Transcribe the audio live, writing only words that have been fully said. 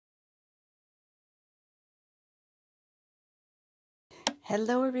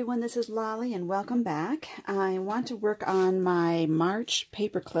Hello everyone, this is Lolly and welcome back. I want to work on my March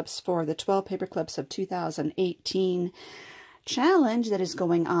paper clips for the 12 paper clips of 2018 challenge that is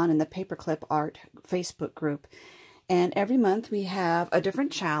going on in the Paperclip Art Facebook group. And every month we have a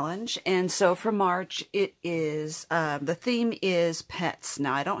different challenge, and so for March it is, the theme is pets.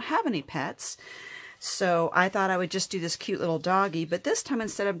 Now I don't have any pets, so I thought I would just do this cute little doggy, but this time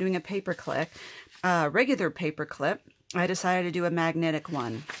instead of doing a paper clip, regular paper clip, I decided to do a magnetic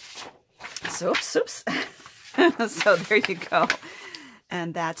one. So, oops. So there you go.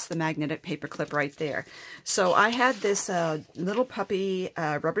 And that's the magnetic paper clip right there. So I had this little puppy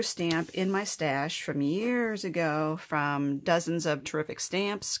rubber stamp in my stash from years ago from dozens of terrific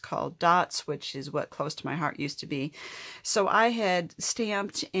stamps called Dots, which is what Close to My Heart used to be. So I had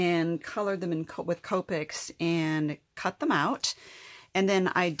stamped and colored them with Copics and cut them out. And then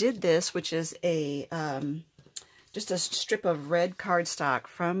I did this, which is a just a strip of red cardstock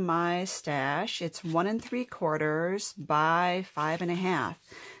from my stash. It's 1 3/4 by 5 1/2.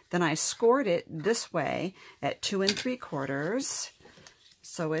 Then I scored it this way at 2 3/4,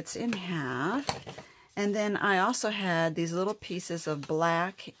 so it's in half. And then I also had these little pieces of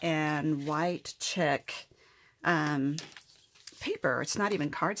black and white check paper. It's not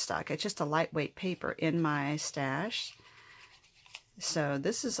even cardstock, it's just a lightweight paper in my stash. So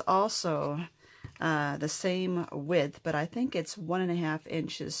this is also the same width, but I think it's 1 1/2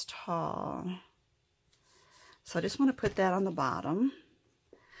 inches tall. So I just want to put that on the bottom.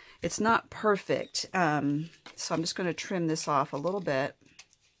 It's not perfect, so I'm just going to trim this off a little bit.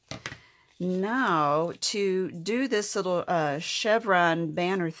 Now, to do this little chevron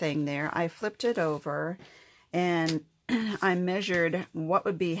banner thing there, I flipped it over and I measured what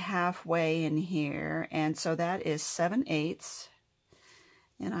would be halfway in here, and so that is 7/8.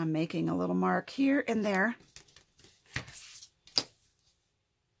 And I'm making a little mark here and there.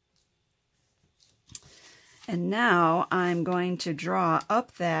 And now I'm going to draw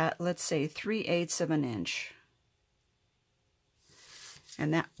up that, let's say, 3/8 of an inch.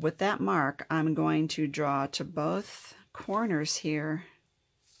 And that, with that mark, I'm going to draw to both corners here.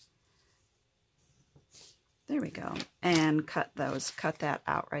 There we go. And cut that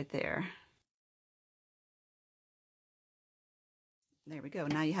out right there. There we go.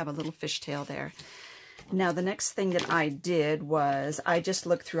 Now you have a little fishtail there. Now the next thing that I did was I just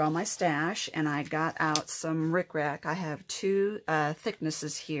looked through all my stash and I got out some rickrack. I have two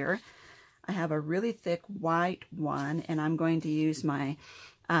thicknesses here. I have a really thick white one, and I'm going to use my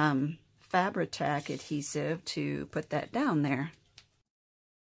Fabri-Tac adhesive to put that down there.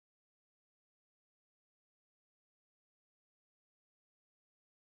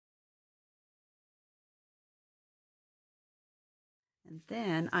 And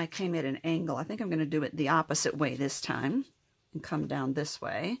then I came at an angle. I think I'm going to do it the opposite way this time and come down this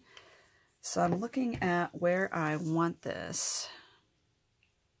way. So I'm looking at where I want this.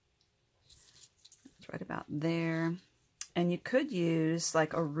 It's right about there. And you could use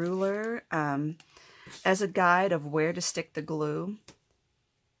like a ruler as a guide of where to stick the glue,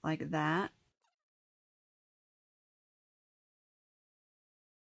 like that.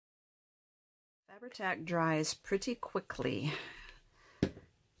 Fabri-Tac dries pretty quickly.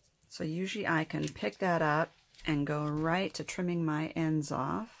 So usually I can pick that up and go right to trimming my ends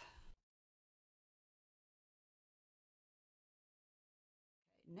off.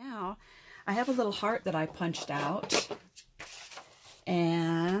 Now I have a little heart that I punched out,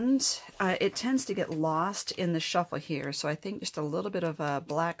 and it tends to get lost in the shuffle here. So I think just a little bit of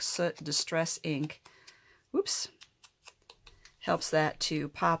black soot distress ink, whoops, helps that to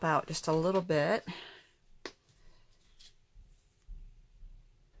pop out just a little bit.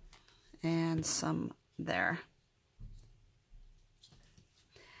 And some there.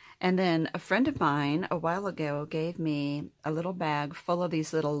 And then a friend of mine a while ago gave me a little bag full of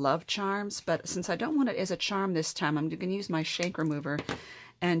these little love charms, but since I don't want it as a charm this time, I'm going to use my shank remover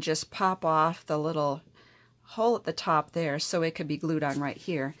and just pop off the little hole at the top there so it could be glued on right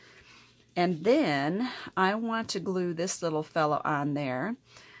here. And then I want to glue this little fellow on there.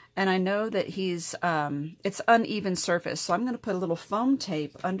 And I know that he's, it's uneven surface, so I'm going to put a little foam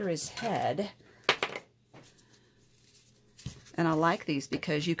tape under his head. And I like these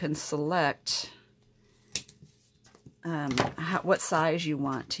because you can select what size you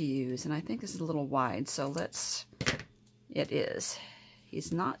want to use. And I think this is a little wide, so it is.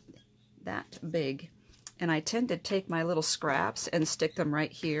 He's not that big. And I tend to take my little scraps and stick them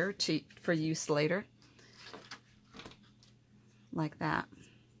right here for use later. Like that.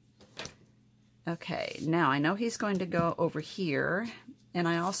 Okay, now I know he's going to go over here, and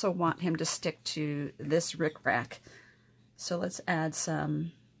I also want him to stick to this rickrack. So let's add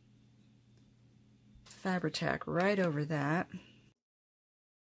some Fabri-Tac right over that.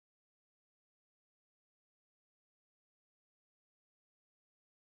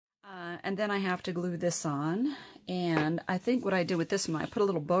 And then I have to glue this on. And I think what I did with this one, I put a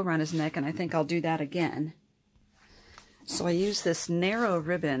little bow around his neck, and I think I'll do that again. So I use this narrow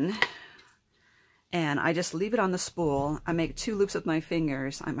ribbon, and I just leave it on the spool. I make 2 loops with my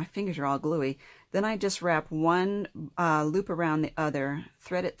fingers. My fingers are all gluey. Then I just wrap one loop around the other,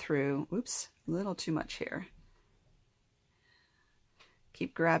 thread it through. Oops, a little too much here.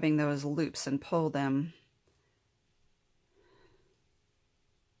 Keep grabbing those loops and pull them.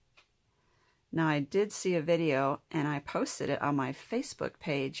 Now, I did see a video, and I posted it on my Facebook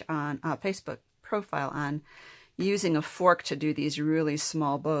page, on Facebook profile, on using a fork to do these really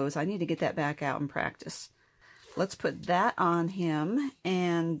small bows. I need to get that back out and practice. Let's put that on him,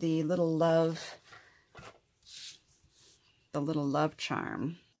 and the little love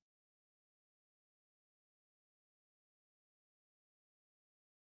charm.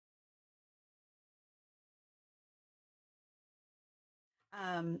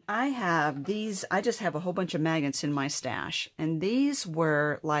 I have these, I just have a whole bunch of magnets in my stash, and these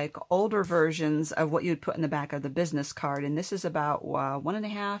were like older versions of what you'd put in the back of the business card, and this is about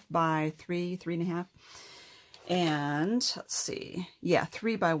 1.5 by 3.5, and let's see, yeah,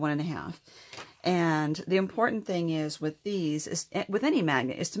 3 by 1.5. And the important thing is with these, is with any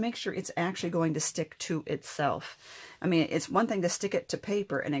magnet, is to make sure it's actually going to stick to itself. I mean, it's one thing to stick it to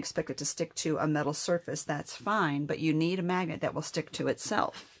paper and expect it to stick to a metal surface. That's fine, but you need a magnet that will stick to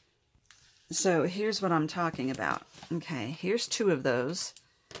itself. So here's what I'm talking about. Okay, here's 2 of those.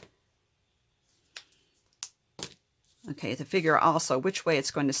 Okay, to figure also which way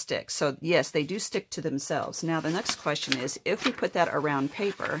it's going to stick. So yes, they do stick to themselves. Now the next question is, if we put that around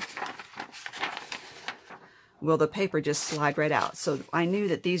paper, will the paper just slide right out? So I knew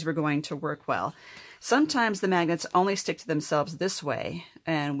that these were going to work well. Sometimes the magnets only stick to themselves this way,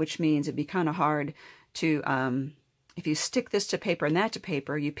 and which means it'd be kind of hard to, if you stick this to paper and that to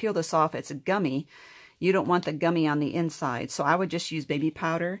paper, you peel this off, it's a gummy. You don't want the gummy on the inside. So I would just use baby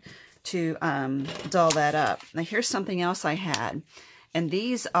powder to dull that up. Now here's something else I had, and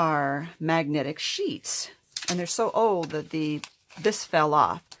these are magnetic sheets, and they're so old that this fell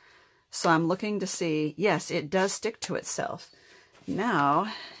off. So I'm looking to see, yes, it does stick to itself.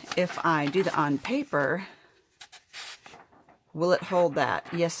 Now, if I do that on paper, will it hold that?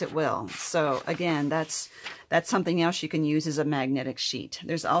 Yes, it will. So again, that's something else you can use as a magnetic sheet.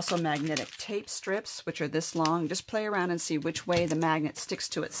 There's also magnetic tape strips, which are this long. Just play around and see which way the magnet sticks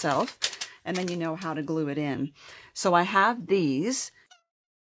to itself, and then you know how to glue it in. So I have these.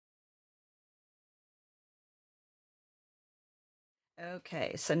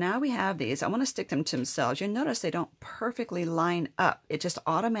 Okay, so now we have these. I want to stick them to themselves. You'll notice they don't perfectly line up. It just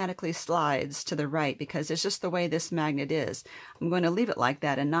automatically slides to the right because it's just the way this magnet is. I'm going to leave it like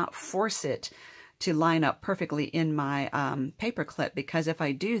that and not force it to line up perfectly in my paper clip, because if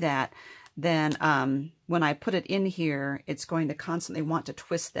I do that, then when I put it in here, it's going to constantly want to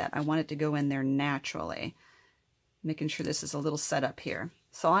twist that. I want it to go in there naturally. Making sure this is a little set up here.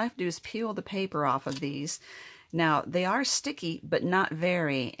 So all I have to do is peel the paper off of these. Now, they are sticky, but not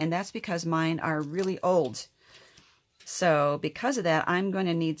very, and that's because mine are really old. So because of that, I'm going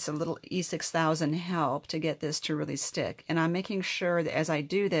to need some little E6000 help to get this to really stick. And I'm making sure that as I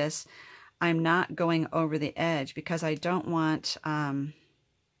do this, I'm not going over the edge, because I don't want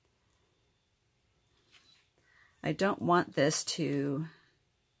this to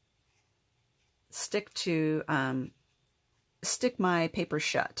stick my paper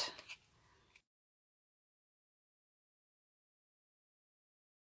shut.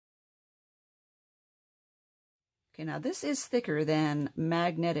 Okay, now this is thicker than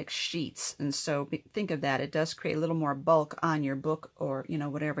magnetic sheets, and so think of that. It does create a little more bulk on your book, or, you know,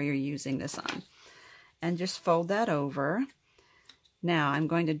 whatever you're using this on. And just fold that over. Now I'm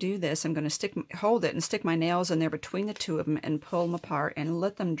going to do this. I'm going to hold it and stick my nails in there between the 2 of them and pull them apart and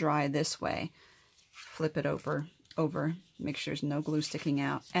let them dry this way. Flip it over, make sure there's no glue sticking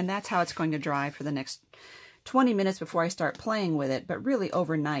out. And that's how it's going to dry for the next 20 minutes before I start playing with it, but really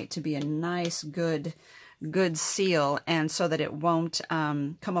overnight to be a nice, good seal, and so that it won't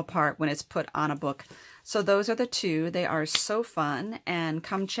come apart when it's put on a book. So those are the 2. They are so fun, and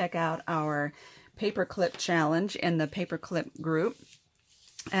come check out our paperclip challenge in the paperclip group,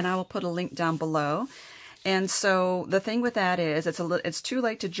 and I will put a link down below. And so the thing with that is it's too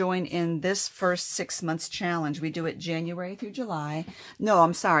late to join in this first 6 months challenge. We do it January through July. No,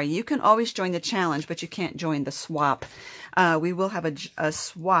 I'm sorry. You can always join the challenge, but you can't join the swap. We will have a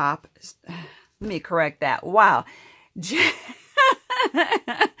swap. Let me correct that. Wow.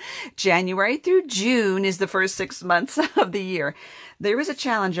 January through June is the first 6 months of the year. There is a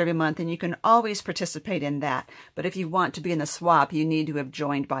challenge every month, and you can always participate in that. But if you want to be in the swap, you need to have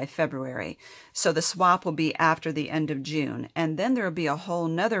joined by February. So the swap will be after the end of June. And then there will be a whole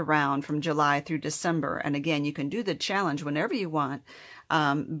nother round from July through December. And again, you can do the challenge whenever you want.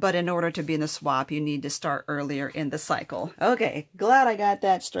 But in order to be in the swap, you need to start earlier in the cycle. Okay, glad I got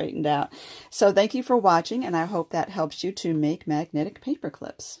that straightened out. So thank you for watching, and I hope that helps you to make magnetic paper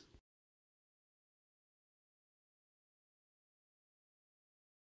clips.